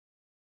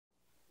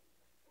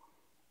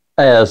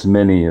As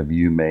many of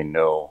you may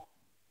know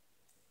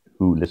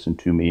who listen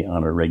to me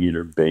on a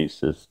regular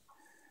basis,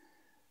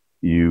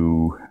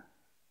 you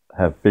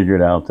have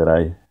figured out that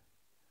I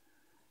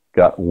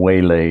got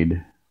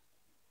waylaid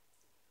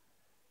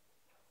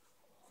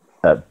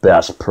at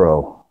Bass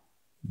Pro,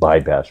 by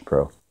Bass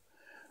Pro,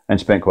 and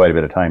spent quite a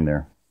bit of time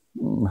there.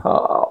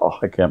 Oh,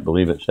 I can't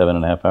believe it,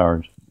 7.5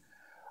 hours.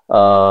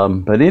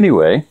 But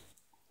anyway,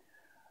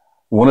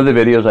 one of the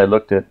videos I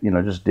looked at,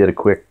 just did a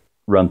quick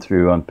run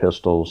through on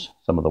pistols,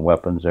 some of the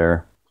weapons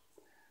there.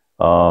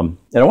 And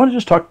I want to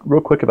just talk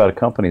real quick about a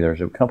company.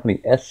 There's a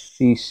company,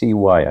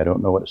 SCCY. I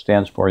don't know what it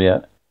stands for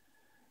yet,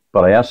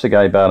 but I asked the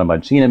guy about him.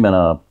 I'd seen him in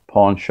a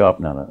pawn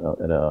shop,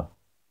 at a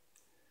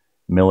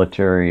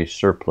military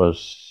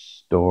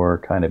surplus store,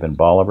 kind of in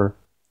Bolivar.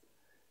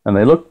 And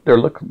they look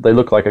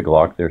like a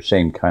Glock. They're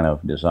same kind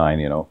of design,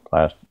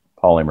 plastic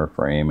polymer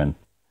frame, and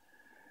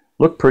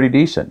look pretty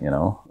decent,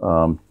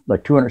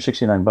 like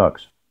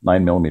 $269,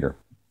 9mm,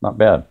 not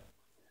bad.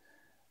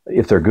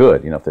 If they're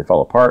good, if they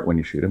fall apart when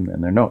you shoot them,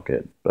 then they're not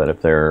good. But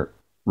if they're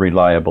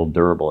reliable,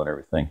 durable, and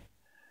everything.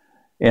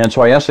 And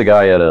so I asked the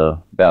guy at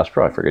a Bass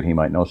Pro, I figured he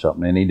might know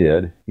something, and he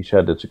did. He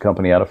said it's a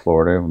company out of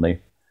Florida, and they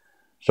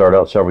started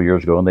out several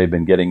years ago, and they've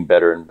been getting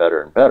better and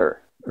better and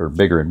better, or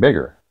bigger and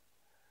bigger.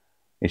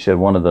 He said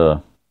one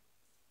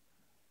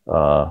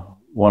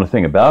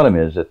thing about them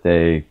is that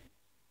they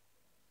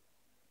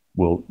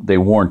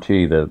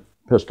warranty the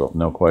pistol,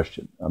 no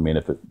question. I mean,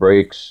 if it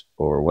breaks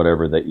or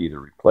whatever, they either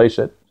replace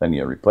it, send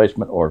you a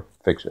replacement, or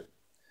fix it.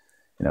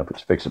 If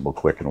it's fixable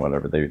quick and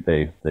whatever,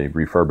 they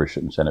refurbish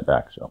it and send it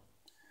back. So,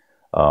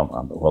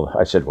 well,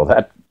 I said, well,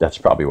 that's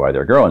probably why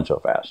they're growing so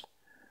fast.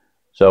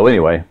 So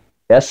anyway,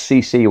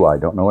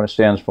 SCCY, don't know what it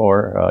stands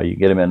for. You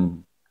get them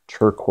in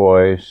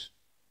turquoise,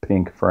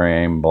 pink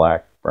frame,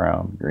 black,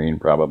 brown, green,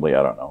 probably.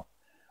 I don't know.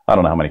 I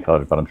don't know how many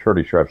colors, but I'm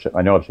pretty sure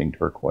I know I've seen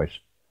turquoise,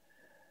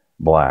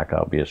 black,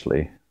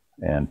 obviously,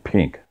 and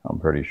pink, I'm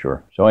pretty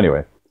sure. So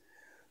anyway,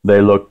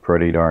 they look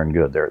pretty darn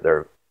good.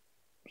 They're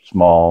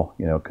small,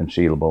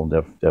 concealable,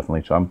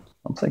 definitely. So I'm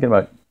thinking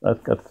about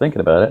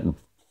it, and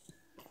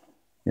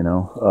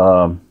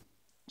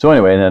so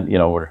anyway, and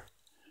then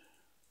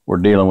we're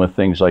dealing with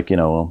things like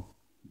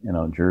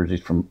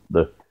jerseys from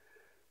the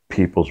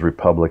People's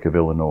Republic of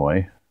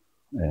Illinois,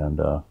 and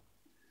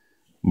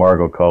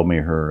Margot called me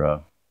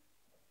her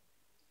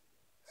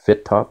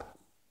fit top.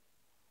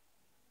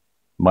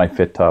 My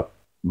fit top,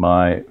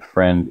 my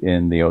friend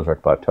in the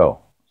Ozark Plateau.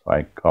 So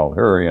I called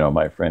her,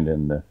 my friend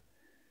in the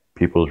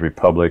People's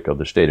Republic of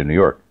the state of New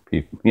York.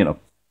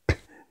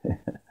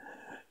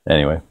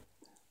 Anyway,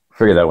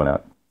 figure that one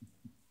out.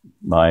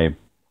 My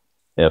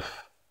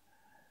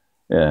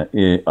anyway,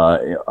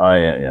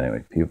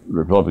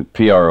 Republic,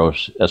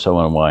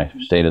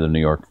 PROSONY, state of the New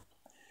York.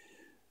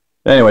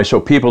 Anyway,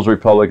 so People's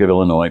Republic of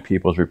Illinois,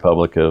 People's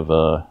Republic of,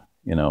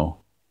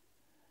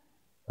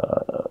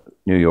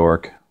 New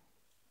York,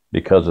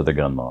 because of the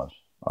gun laws,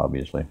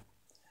 obviously.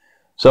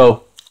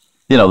 So,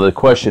 the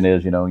question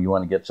is, you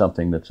want to get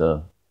something that's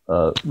a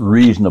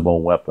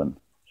reasonable weapon.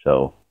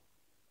 So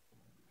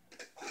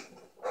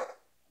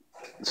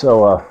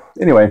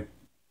anyway,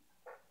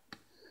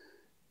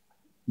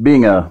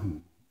 being a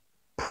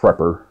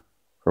prepper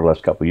for the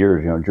last couple of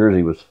years,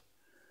 Jersey was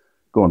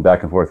going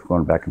back and forth,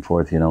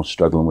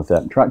 struggling with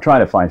that, and trying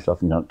to find stuff,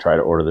 try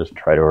to order this and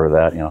try to order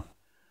that,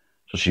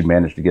 So she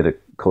managed to get a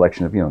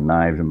collection of,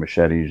 knives and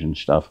machetes and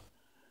stuff.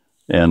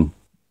 And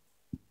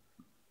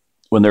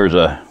when there was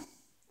a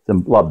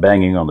lot of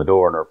banging on the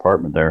door in her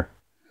apartment there,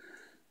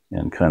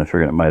 and kind of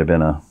figuring it might have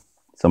been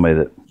somebody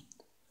that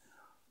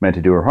meant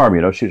to do her harm,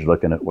 she was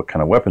looking at what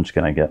kind of weapons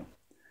can I get.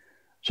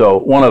 So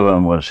one of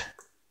them was,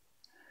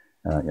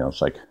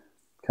 it's like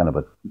kind of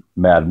a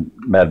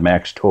Mad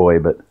Max toy,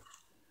 but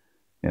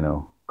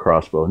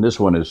crossbow. And this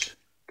one is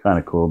kind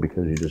of cool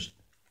because you just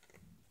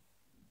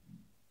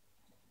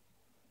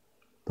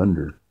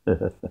thunder.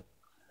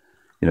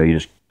 You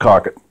just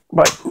cock it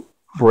by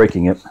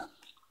breaking it.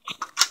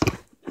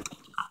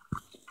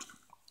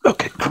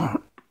 Okay.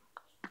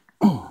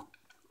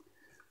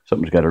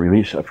 Something's got to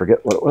release. I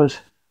forget what it was.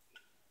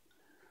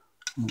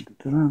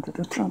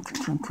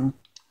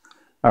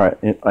 All right.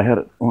 I had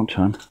it one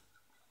time.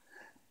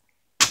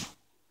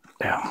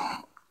 Yeah.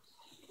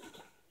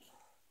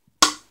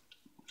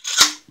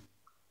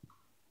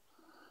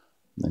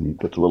 Then you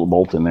put the little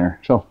bolt in there.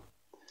 So,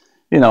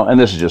 and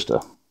this is just I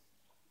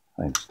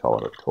just call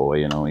it a toy,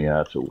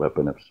 yeah, it's a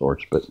weapon of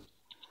sorts, but,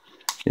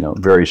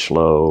 very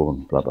slow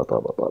and blah, blah, blah,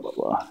 blah, blah, blah,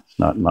 blah. It's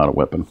not a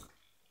weapon.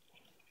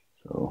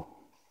 So,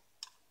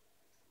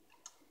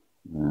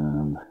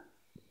 and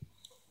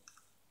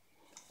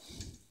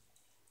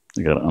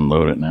I got to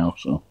unload it now,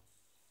 so.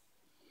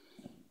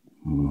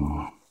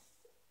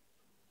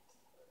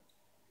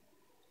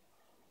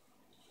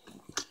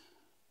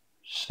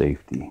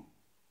 Safety.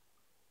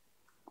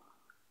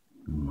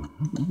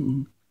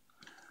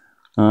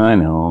 I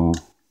know.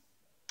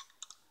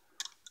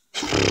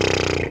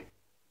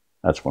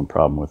 That's one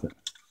problem with it.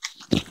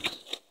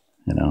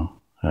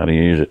 How to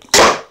use it.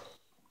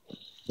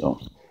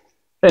 So,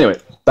 anyway,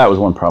 that was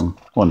one problem.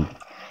 One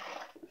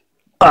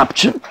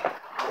option.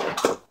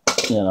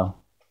 You know,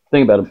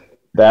 think about it.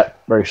 That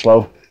very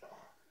slow.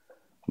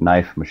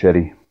 Knife,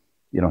 machete.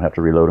 You don't have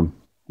to reload them.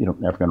 You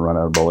don't never gonna run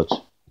out of bullets.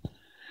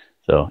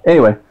 So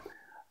anyway,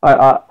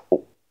 I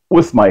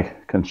with my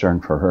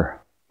concern for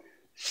her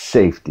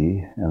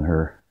safety and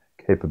her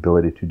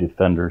capability to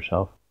defend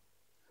herself,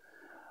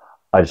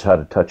 I just had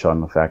to touch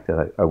on the fact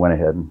that I went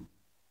ahead and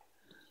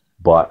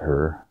bought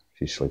her.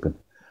 She's sleeping.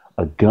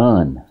 A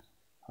gun.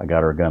 I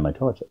got her a gun. I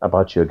told her, I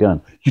bought you a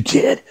gun. You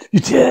did? You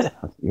did?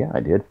 I said, yeah, I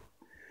did.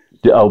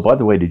 Oh, by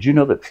the way, did you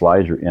know that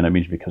flies are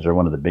enemies because they're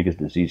one of the biggest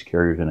disease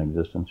carriers in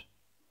existence?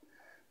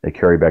 They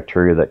carry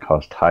bacteria that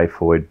cause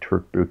typhoid,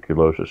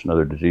 tuberculosis, and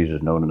other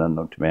diseases known and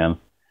unknown to man.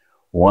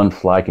 One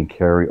fly can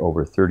carry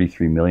over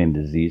 33 million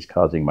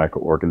disease-causing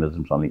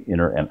microorganisms on the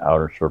inner and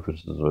outer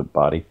surfaces of the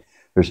body.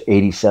 There's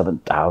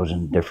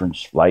 87,000 different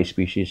fly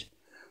species.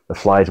 The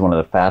fly is one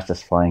of the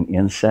fastest flying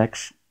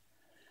insects.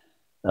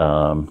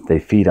 They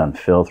feed on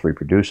filth,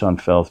 reproduce on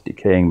filth,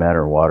 decaying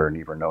matter, water, and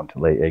even known to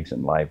lay eggs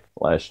in live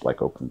flesh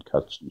like open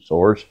cuts and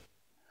sores.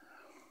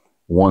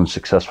 One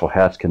successful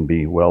hatch can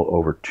be well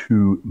over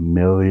 2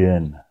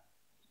 million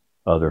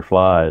other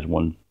flies.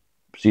 One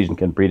season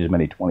can breed as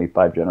many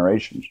 25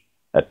 generations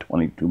at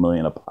 22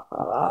 million a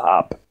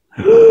pop.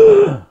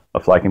 A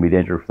fly can be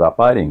dangerous without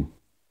biting.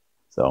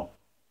 So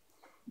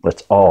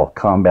let's all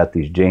combat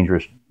these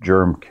dangerous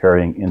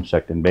germ-carrying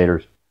insect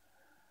invaders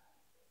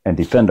and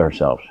defend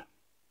ourselves.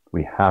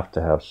 We have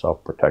to have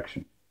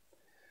self-protection.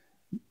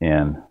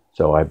 And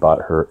so I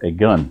bought her a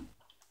gun.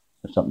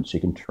 It's something she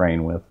can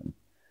train with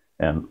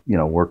and you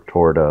know, work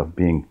toward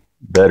being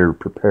better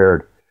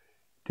prepared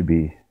to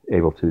be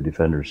able to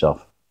defend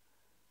herself.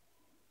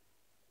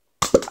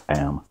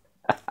 Bam.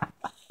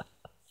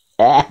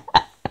 All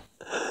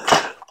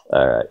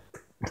right.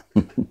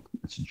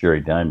 It's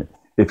Jerry Diamond.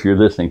 If you're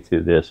listening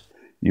to this,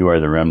 you are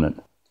the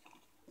remnant.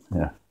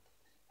 Yeah.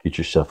 Get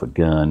yourself a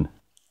gun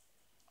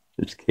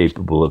that's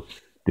capable of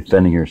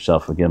defending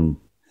yourself again.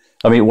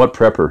 I mean, what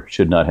prepper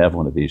should not have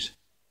one of these?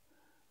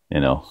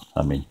 You know,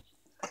 I mean,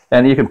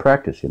 and you can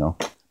practice, you know.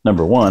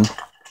 Number one,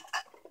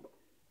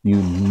 you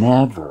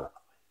never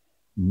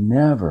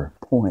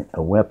point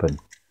a weapon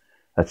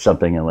at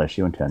something unless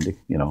you intend to,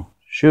 you know,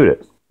 shoot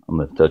it.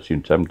 Unless you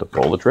intend to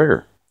pull the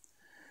trigger.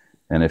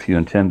 And if you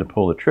intend to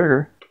pull the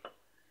trigger,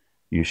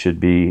 you should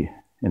be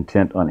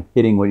intent on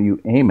hitting what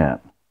you aim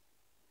at.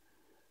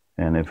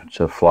 And if it's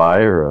a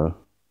fly or a,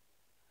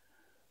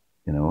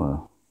 you know,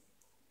 a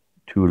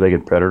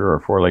two-legged predator or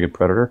a four-legged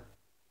predator,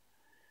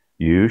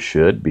 you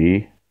should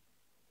be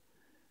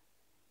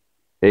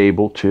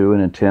able to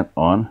and intent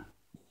on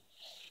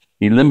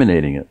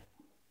eliminating it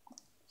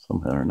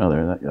somehow or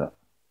another. That got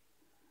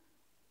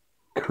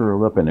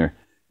curled up in there.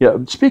 Yeah,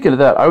 speaking of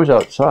that, I was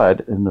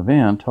outside in the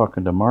van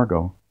talking to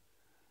Margot,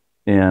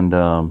 and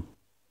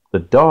the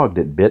dog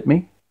that bit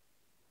me.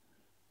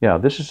 Yeah,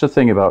 this is the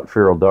thing about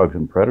feral dogs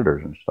and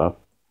predators and stuff.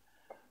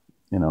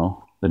 You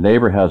know, the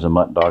neighbor has a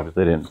mutt dog that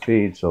they didn't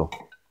feed, so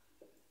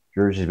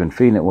Jersey's been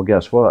feeding it. Well,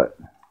 guess what?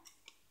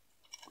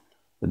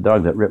 The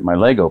dog that ripped my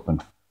leg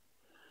open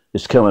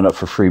is coming up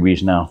for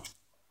freebies now.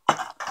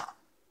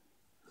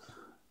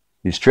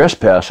 He's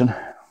trespassing.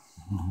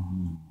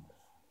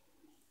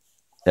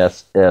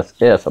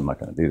 SSS. I'm not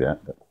going to do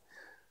that, but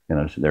you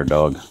know, it's their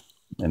dog,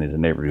 and he's a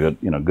neighbor, good,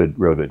 you know,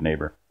 real good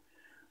neighbor.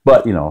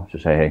 But you know,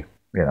 just say, hey,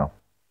 you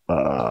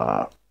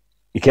know,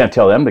 you can't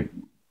tell them to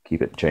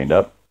keep it chained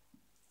up.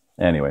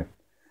 Anyway,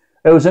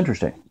 it was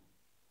interesting.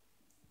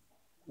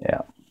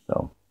 Yeah,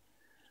 so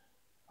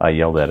I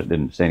yelled at it,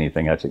 didn't say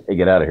anything. I said, hey,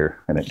 get out of here,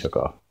 and it took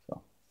off.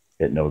 So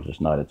it knows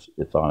it's not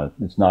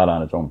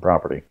on its own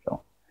property.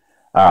 So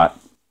all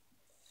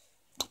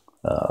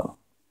right,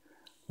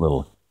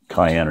 little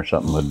cayenne or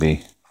something would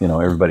be, you know,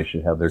 everybody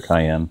should have their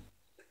cayenne.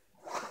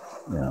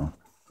 You know,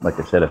 like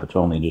I said, if it's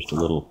only just a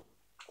little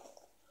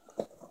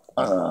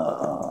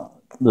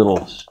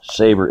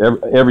savor,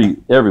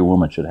 every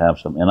woman should have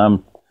some.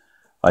 And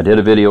I did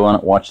a video on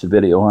it, watched the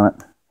video on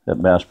it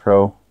at Bass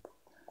Pro.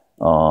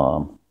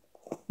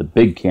 The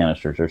big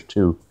canisters, there's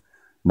two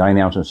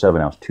 9-ounce and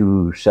 7-ounce,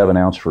 two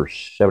 7-ounce for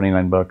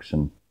 $79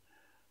 and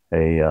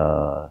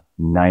a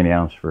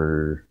 9-ounce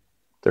for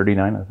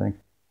 $39, I think.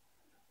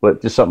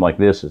 But just something like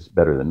this is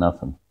better than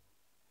nothing.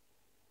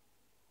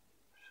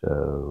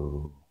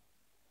 So,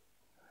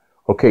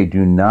 okay,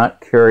 do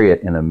not carry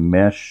it in a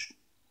mesh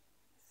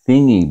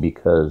thingy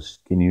because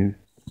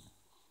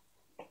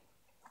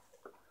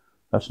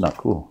that's not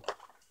cool.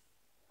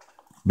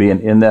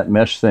 Being in that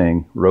mesh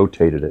thing,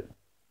 rotated it.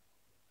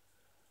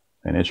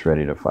 And it's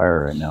ready to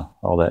fire right now.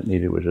 All that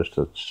needed was just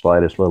the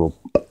slightest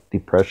little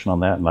depression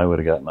on that, and I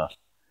would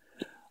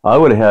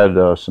have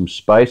had some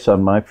spice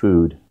on my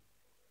food,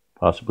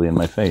 possibly in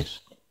my face.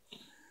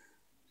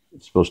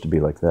 It's supposed to be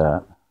like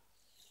that.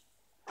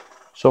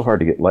 So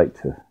hard to get light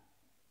to.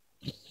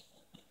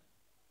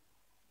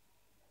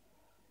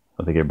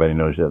 I think everybody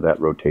knows that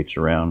rotates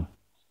around.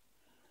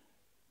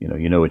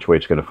 You know which way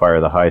it's going to fire.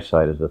 The high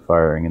side is the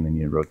firing, and then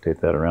you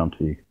rotate that around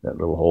till that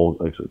little hole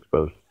is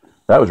exposed.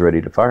 That was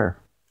ready to fire.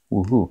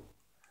 Woohoo!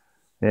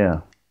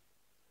 Yeah.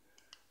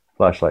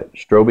 Flashlight.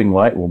 Strobing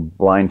light will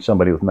blind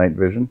somebody with night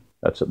vision.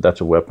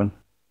 That's a weapon.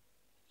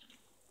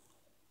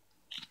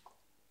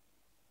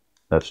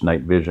 That's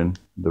night vision.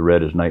 The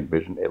red is night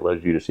vision. It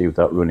allows you to see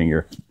without ruining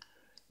your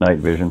night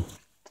vision.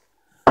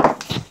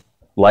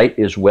 Light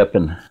is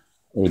weapon.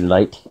 A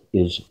light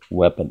is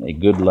weapon. A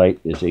good light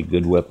is a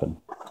good weapon.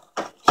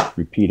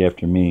 Repeat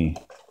after me.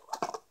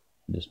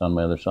 Just on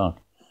my other song.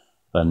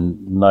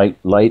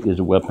 Light is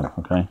a weapon,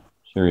 okay?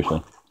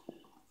 Seriously.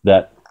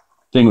 That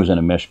thing was in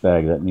a mesh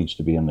bag. That needs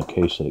to be in the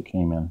case that it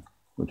came in,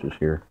 which is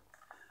here.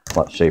 A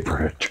lot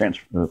safer to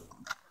transfer,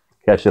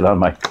 catch it on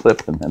my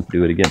clip and then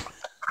do it again.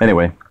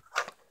 Anyway,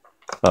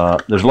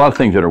 there's a lot of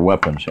things that are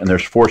weapons, and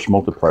there's force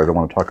multipliers. I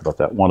want to talk about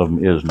that. One of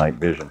them is night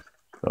vision.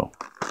 So,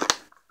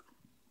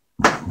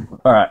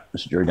 all right,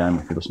 this is Jerry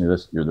Diamond. If you're listening to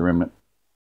this, you're the remnant.